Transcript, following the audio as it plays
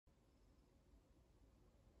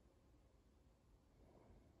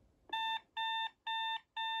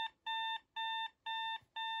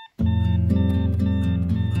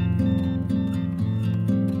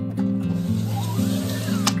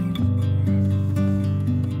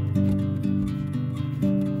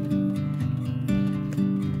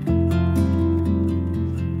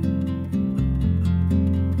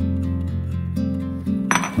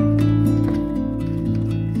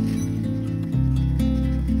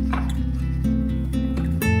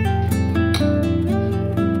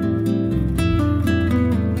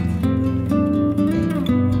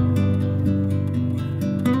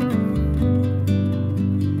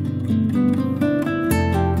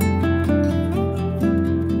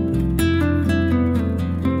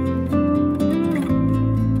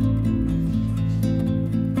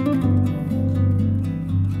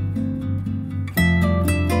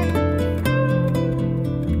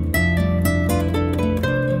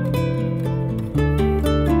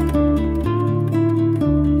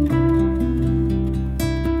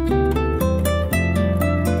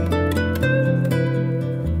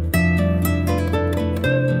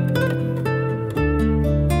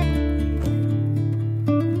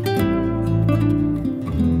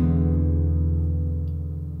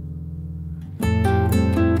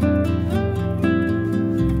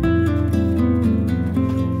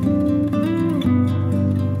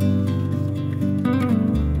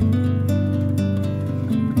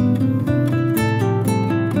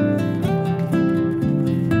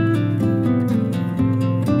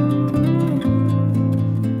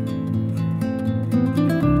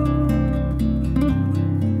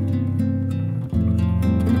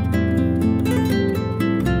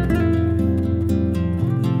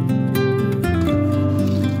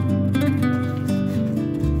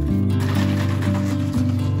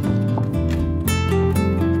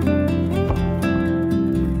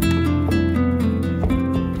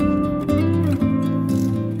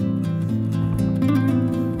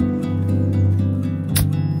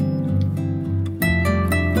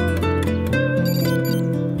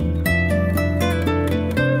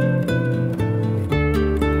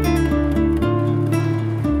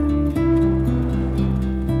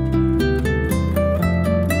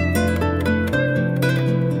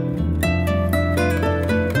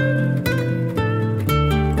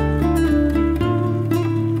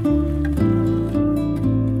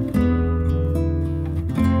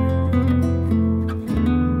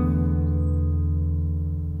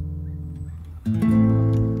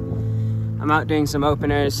I'm out doing some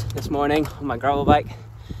openers this morning on my gravel bike.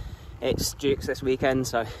 It's Duke's this weekend,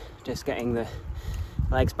 so just getting the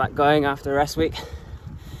legs back going after a rest week.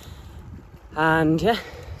 And yeah,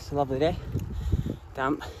 it's a lovely day.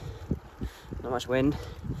 Damp, not much wind,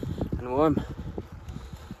 and warm.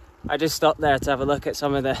 I just stopped there to have a look at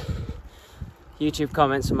some of the YouTube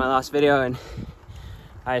comments from my last video, and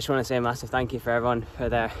I just want to say a massive thank you for everyone for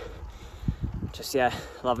their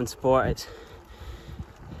love and support.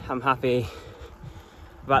 I'm happy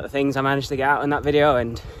about the things I managed to get out in that video,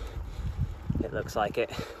 and it looks like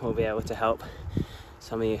it will be able to help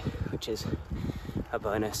some of you, which is a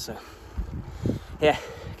bonus. So yeah,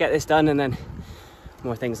 get this done and then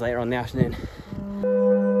more things later on in the afternoon.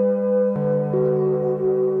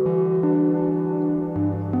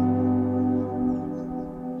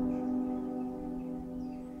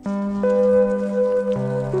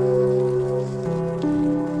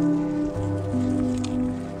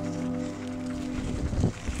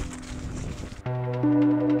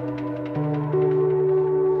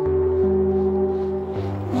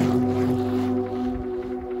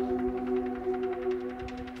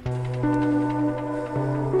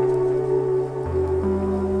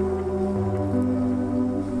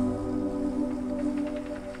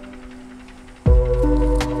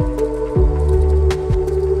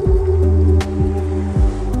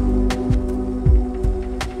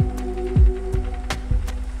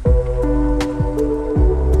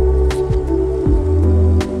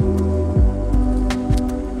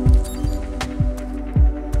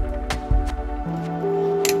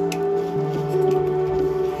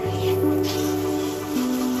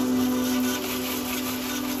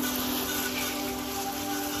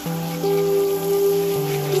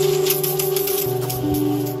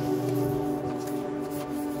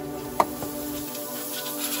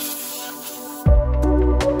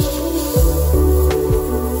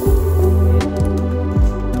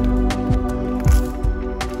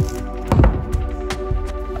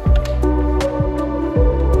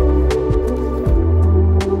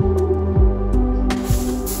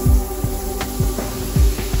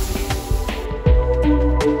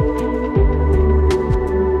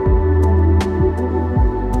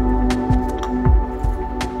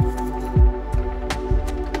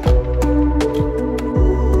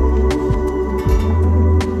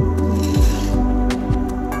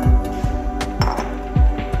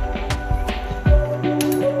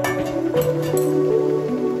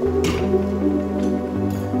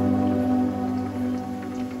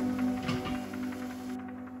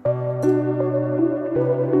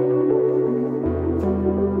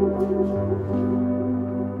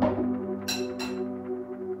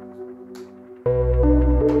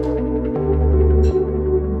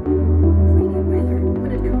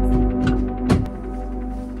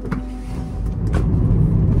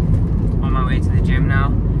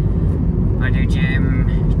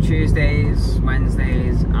 Tuesdays,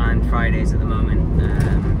 Wednesdays and Fridays at the moment,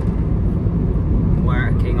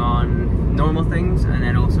 working on normal things and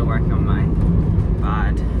then also working on my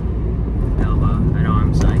bad elbow and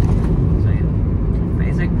arm side. So yeah. But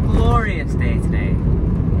it's a glorious day today.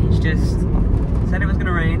 It's just said it was going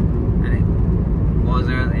to rain, and it was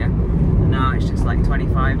earlier, and now it's just like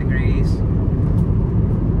 25 degrees.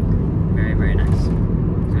 Very, very nice. So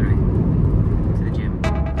anyway, to the gym.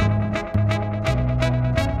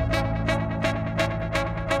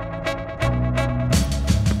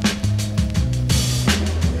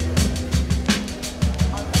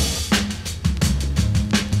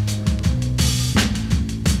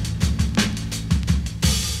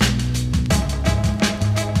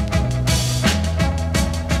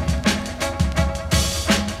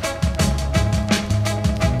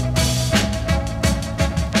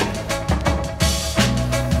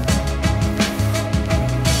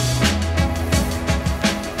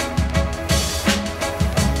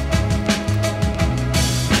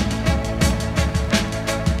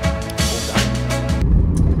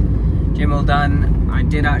 Gym all done. I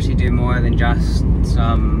did actually do more than just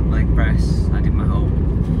some leg press. I did my whole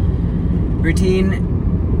routine,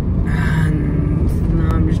 and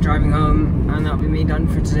now I'm just driving home, and that'll be me done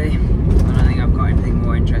for today.